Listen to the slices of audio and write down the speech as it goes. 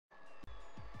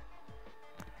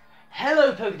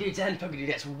Hello PokeDudes and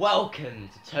PokeDudes, welcome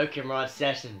to Tokyo Mirage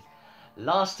Sessions.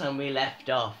 Last time we left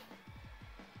off...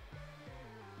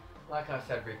 Like I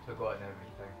said, we've forgotten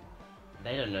everything.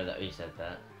 They don't know that we said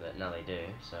that, but now they do,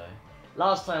 so...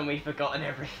 Last time we've forgotten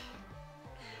everything.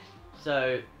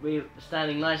 So, we're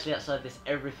standing nicely outside this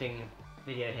everything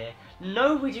video here.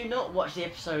 No, we do not watch the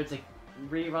episodes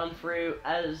rerun through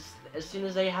as soon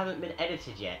as they haven't been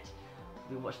edited yet.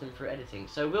 We watch them through editing.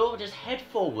 So we'll just head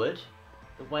forward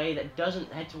the way that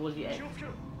doesn't head towards the end.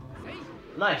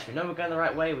 Nice, we know we're going the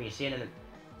right way when you see an enemy.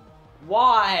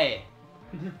 Why?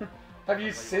 Have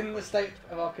you seen the state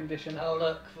of our condition? Oh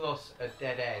look, Floss, a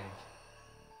dead end.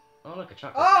 Oh look, a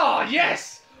chocolate. Oh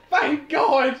yes! Thank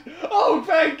God! Oh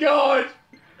thank God!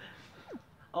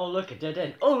 Oh look, a dead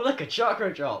end. Oh look, a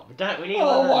chakra drop. We need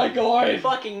Oh one of my those. God! We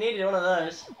fucking needed one of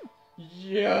those.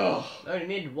 Yeah. We only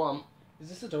needed one. Is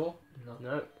this a door?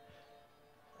 No.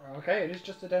 Okay, it is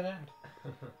just a dead end.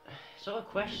 So a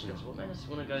question is, what made us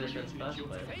want to go this way in the first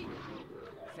place?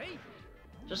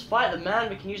 Just fight the man,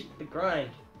 we can use the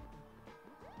grind.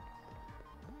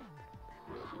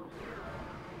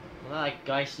 Well, that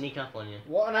guy sneak up on you.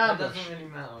 What an It ambush! doesn't really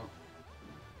matter.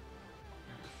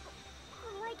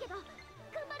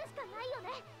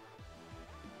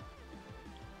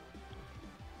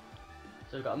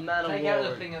 So we've got a man of Take war. out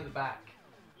the thing at the back.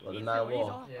 What, the man of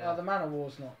war? Yeah. Oh, the man of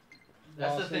war's not.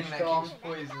 That's the Nice thing and that strong. keeps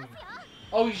poison.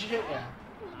 Oh shit! Yeah.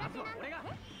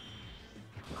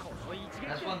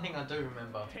 That's one thing I do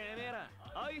remember.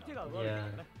 Yeah.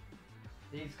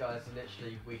 These guys are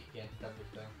literally weak against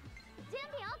everything.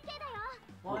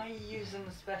 Why are you using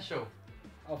the special?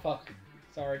 Oh fuck!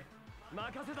 Sorry.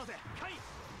 I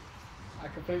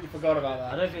completely forgot about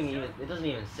I that. don't think it doesn't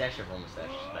even session on the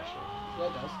special. Yeah,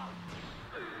 it does.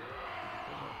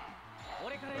 Oh,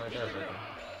 it does, okay.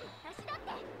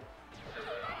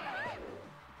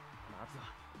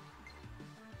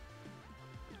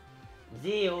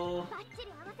 Zeal.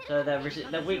 So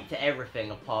they're weak to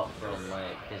everything apart from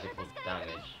like physical damage.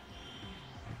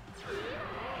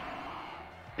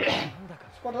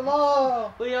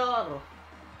 Squadala! We are.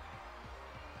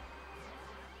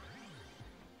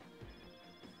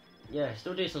 Yeah,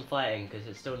 still do some fighting because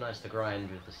it's still nice to grind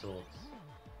with the swords.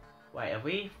 Wait, have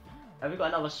we got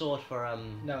another sword for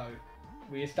No,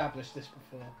 we established this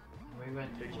before. We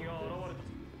went to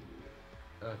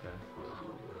Okay.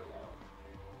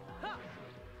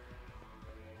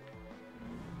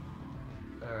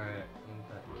 Alright, I'm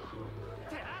back.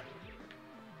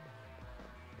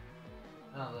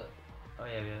 Oh look. Oh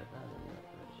yeah, yeah.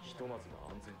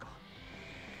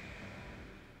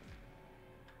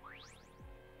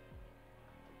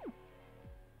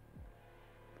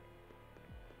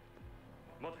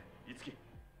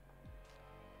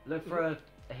 Look for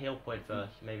a heal point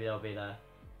first. Maybe they'll be there.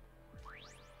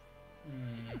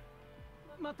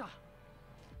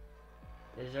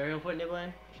 Is there a heal point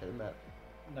nearby? Check the map.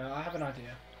 No, I have an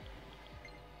idea.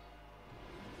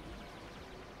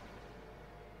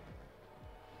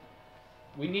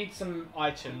 We need some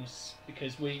items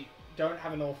because we don't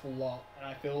have an awful lot, and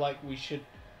I feel like we should.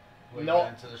 We're Not-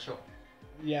 going to the shop.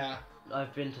 Yeah.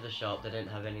 I've been to the shop. They didn't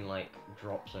have any like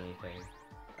drops or anything.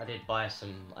 I did buy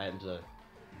some items though.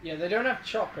 Yeah, they don't have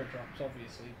chakra drops,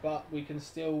 obviously, but we can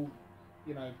still,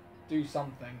 you know, do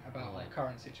something about our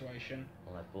current situation.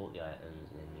 Well, I bought the items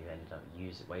and then you ended up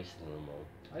wasting them all.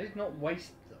 I did not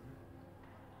waste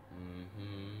them.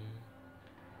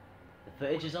 The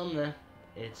footage is on there.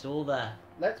 It's all there.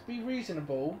 Let's be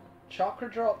reasonable.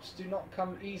 Chakra drops do not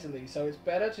come easily, so it's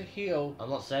better to heal. I'm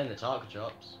not saying the chakra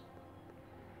drops.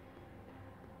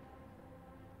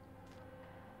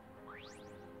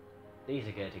 These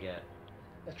are good to get.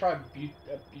 Let's try a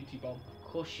beauty bomb. Of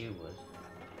course you would.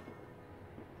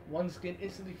 One skin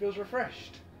instantly feels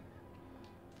refreshed.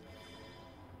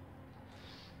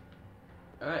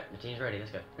 Alright, the team's ready,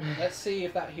 let's go. Let's see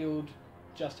if that healed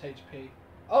just HP.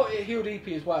 Oh, it healed EP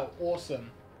as well.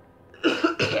 Awesome.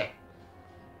 Alright,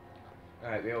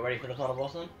 we all ready for the final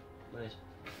boss then? Nice.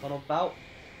 Final bout.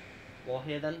 War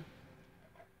here then.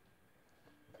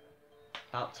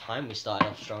 About time we started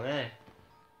off strong, eh?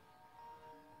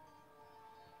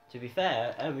 To be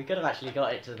fair, we could have actually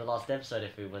got it to the last episode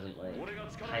if we wasn't like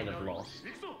kind of lost.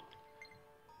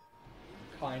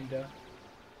 Kinda.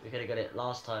 We could have got it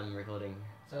last time recording.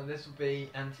 So this will be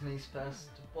Anthony's first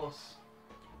boss.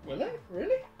 Will it?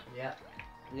 Really? Yeah.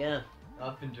 Yeah.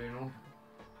 I've been doing all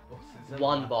bosses.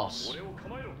 One boss.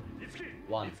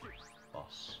 One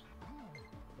boss.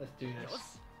 Let's do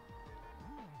this.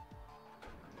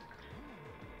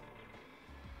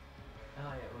 Oh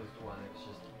yeah, it was the one, it's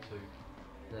just two.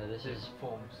 No, this is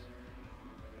forms.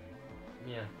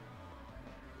 yeah.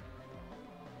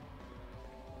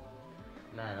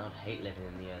 Man, I'd hate living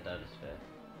in the Dodosphere.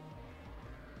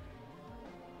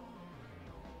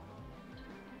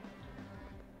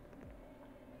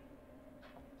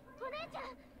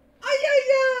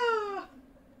 Ayaya!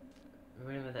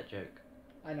 Remember that joke?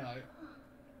 I know.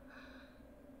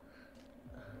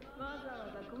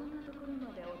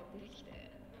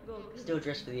 Still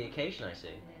dressed for the occasion, I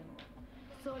see.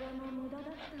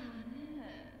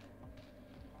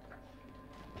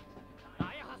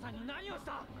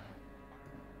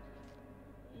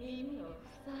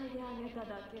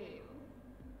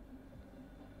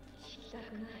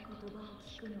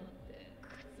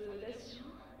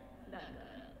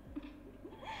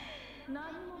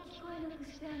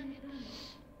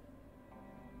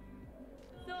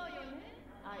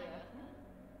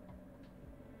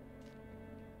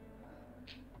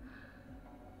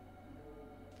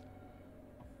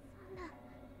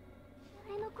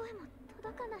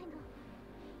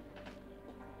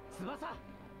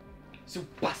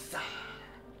 Tsubasa!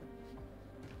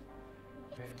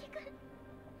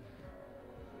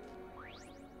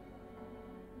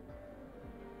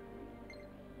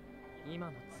 今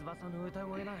の翼の歌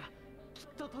声ならきっ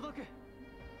と届く。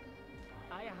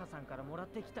あやはさんからもらっ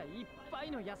てきたいっぱ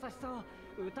いの優しさを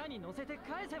歌に乗せて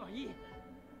返せばいい。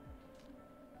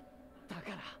だか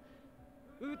ら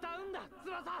歌うんだ、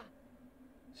翼。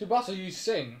 Tsubasa, you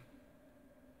sing.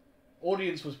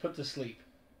 Audience was put to sleep.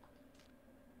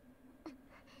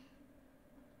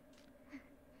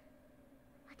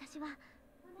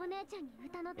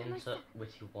 Insert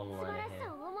witty one-liner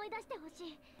here.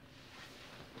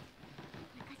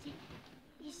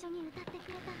 一緒に歌ってく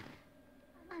れた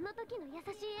あの時の優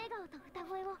しい笑顔と歌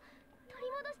声を取り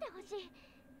戻してほしい。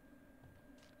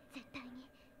絶対に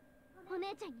お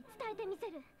姉ちゃんに伝えてみせ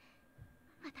る。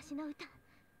私の歌、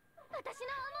私の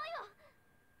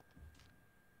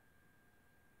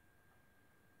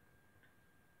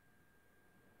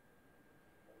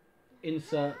思いを。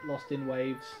 Insert Lost in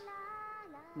Waves.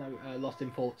 No, Lost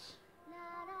in Thoughts.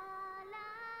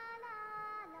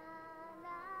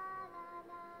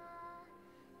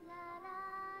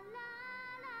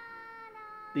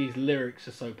 These lyrics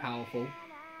are so powerful.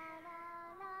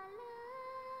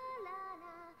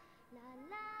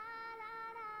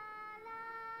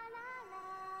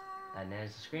 And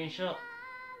there's a screenshot.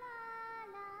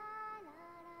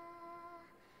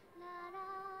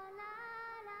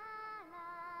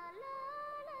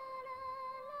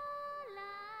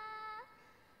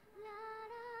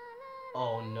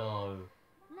 Oh no.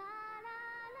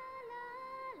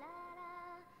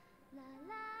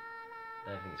 I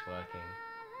don't think it's working.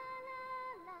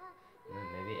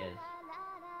 Maybe it is.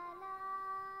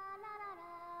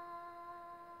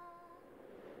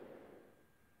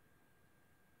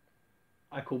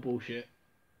 I call bullshit.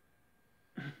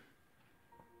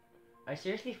 I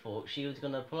seriously thought she was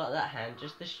gonna pull out that hand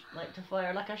just to like to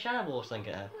fire like a shadow ball or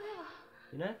something at her.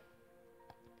 You know?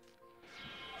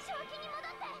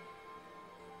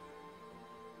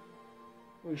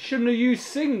 Well, shouldn't have used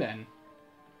sing then.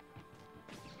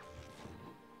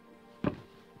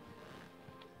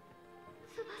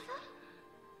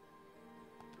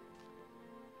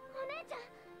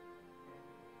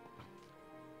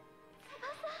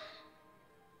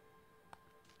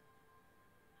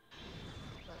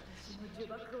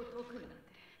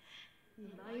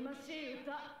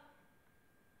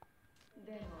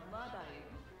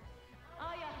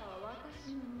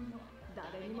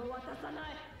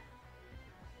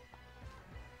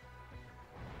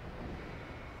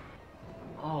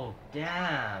 Oh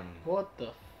damn! What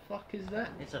the fuck is that?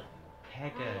 It's a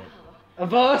Pega. A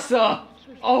Versa!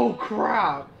 Oh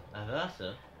crap! A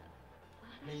Versa?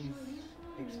 Please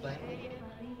explain.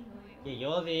 Yeah,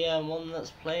 you're the one that's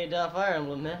played Fire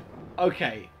Emblem here.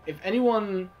 Okay, if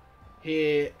anyone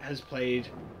here has played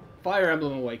Fire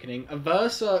Emblem Awakening, a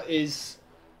Versa is...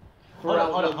 Hold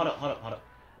up.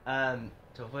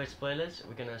 To avoid spoilers,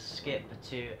 we're gonna skip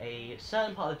to a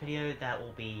certain part of the video that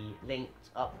will be linked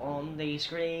up on the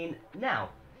screen now.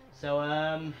 So,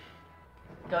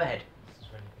 go ahead.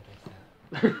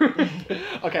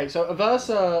 Okay, so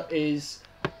Aversa is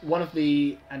one of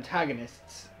the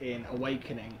antagonists in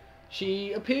Awakening.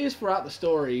 She appears throughout the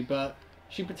story, but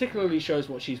she particularly shows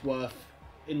what she's worth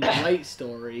in the late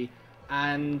story.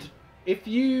 And if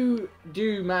you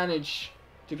do manage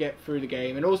to get through the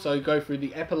game and also go through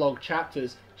the epilogue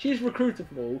chapters, she is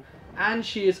recruitable, and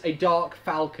she is a Dark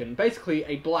Falcon, basically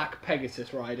a Black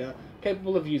Pegasus rider,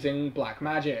 capable of using black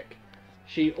magic.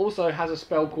 She also has a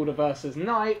spell called Aversa's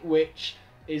Knight, which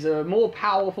is a more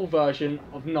powerful version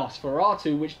of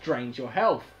Nosferatu, which drains your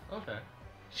health. Okay.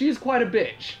 She is quite a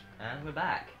bitch. And we're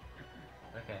back.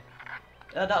 Okay.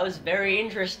 That was very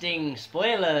interesting.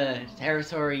 Spoiler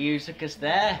territory you took us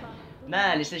there.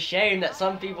 Man, it's a shame that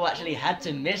some people actually had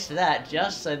to miss that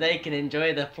just so they can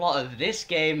enjoy the plot of this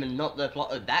game and not the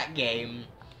plot of that game.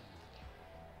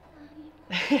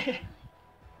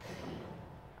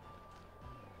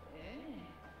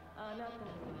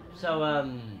 So,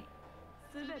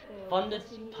 thunder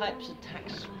types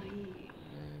attacks.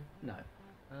 No.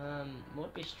 What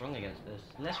would be strong against this?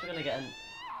 Unless we're gonna get an.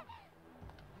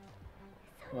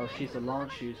 Well, she's a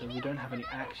lance user, we don't have any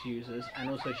axe users, and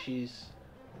also she's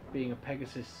being a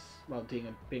Pegasus, well,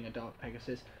 being a dark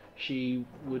Pegasus, she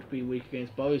would be weak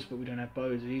against bows, but we don't have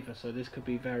bows either, so this could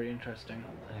be very interesting.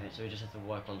 Okay, so we just have to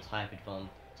work on typing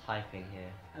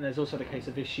here. And there's also the case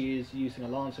of if she is using a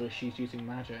lance or if she's using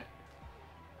magic.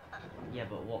 Yeah,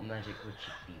 but what magic would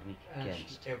she be weak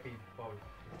against? It'll be both.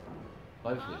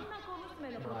 Both weak.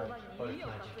 No, both magic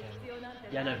and...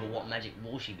 Yeah, no, but what magic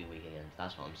will she be weak against?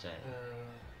 That's what I'm saying.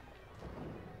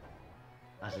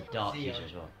 As a dark Zeo. user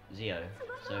as well. Zeo.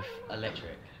 So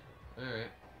electric.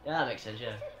 Alright. Yeah, that makes sense,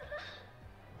 yeah.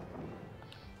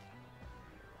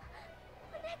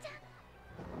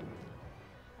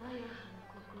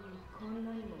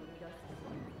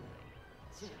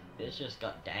 This just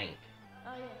got dank.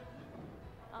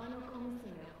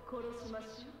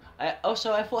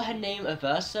 Also, I thought her name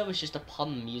Aversa was just a pun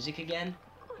on music again.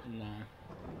 No.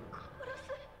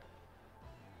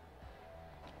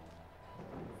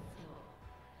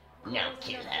 Now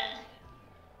kill her.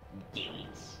 Do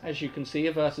it. As you can see,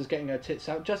 Aversa's getting her tits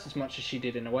out just as much as she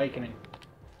did in Awakening.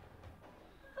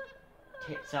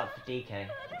 Tits out for DK.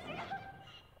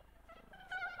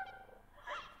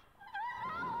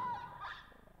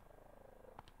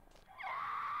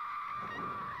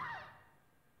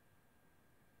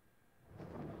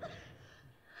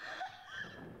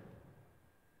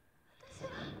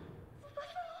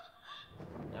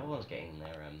 Everyone's getting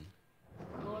their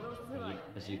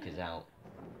bazookas out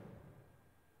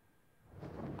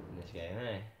in this game,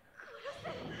 eh?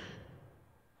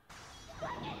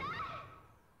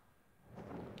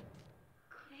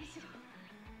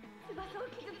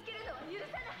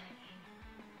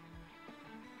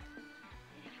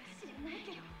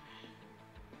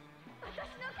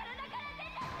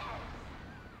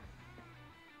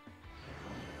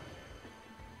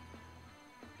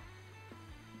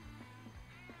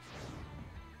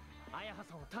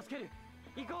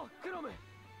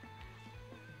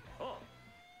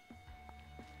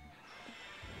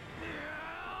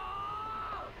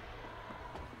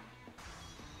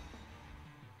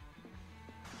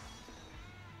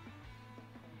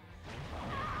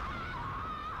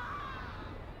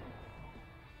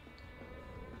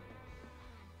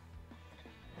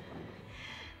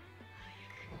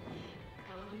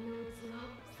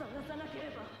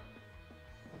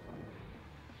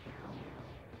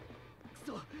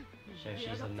 So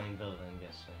she's the main villain, I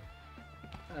guess so.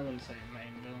 I wouldn't say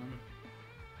main villain.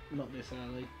 Not this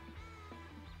early.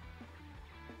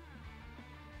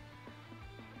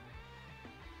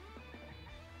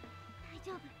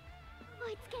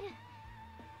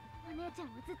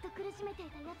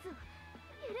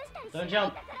 Don't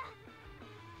jump!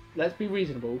 Let's be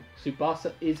reasonable.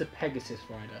 Tsubasa is a Pegasus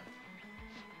rider.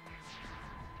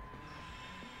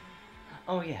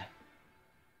 Oh yeah.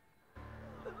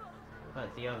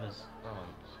 But the others aren't.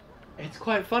 It's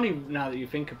quite funny now that you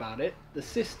think about it. The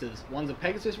sisters, one's a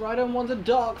Pegasus rider and one's a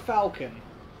Dark Falcon.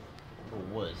 Or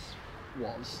was.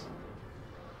 Was.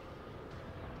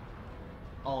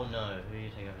 Oh no, who do you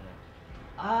take over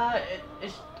next?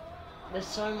 It's there's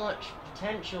so much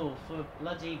potential for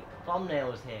bloody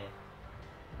thumbnails here.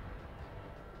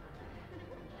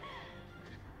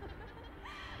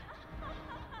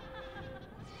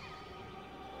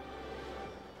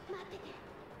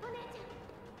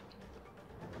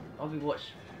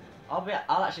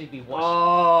 I'll actually be watching.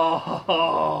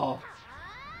 Oh.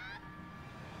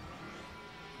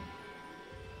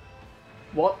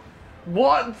 What?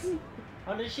 What?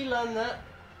 How did she learn that?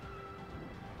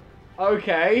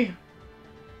 Okay.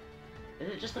 Is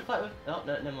it just a fight with... Oh,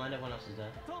 no, never mind, everyone else is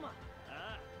there.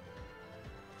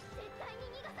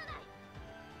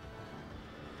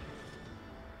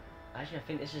 Actually, I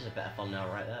think this is a better thumbnail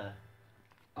right there.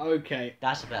 Okay.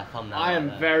 That's a better thumbnail I right am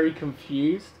there. very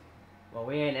confused. Well,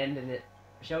 we ain't ending it.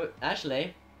 Shall we?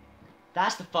 Actually,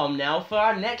 that's the thumbnail for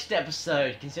our next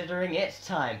episode, considering it's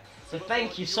time. So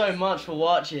thank you so much for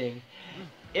watching.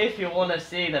 If you want to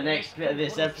see the next bit of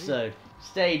this episode,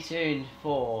 stay tuned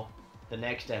for the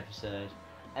next episode.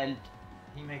 And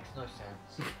He makes no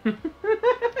sense.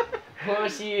 we'll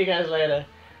see you guys later.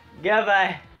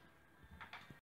 Goodbye.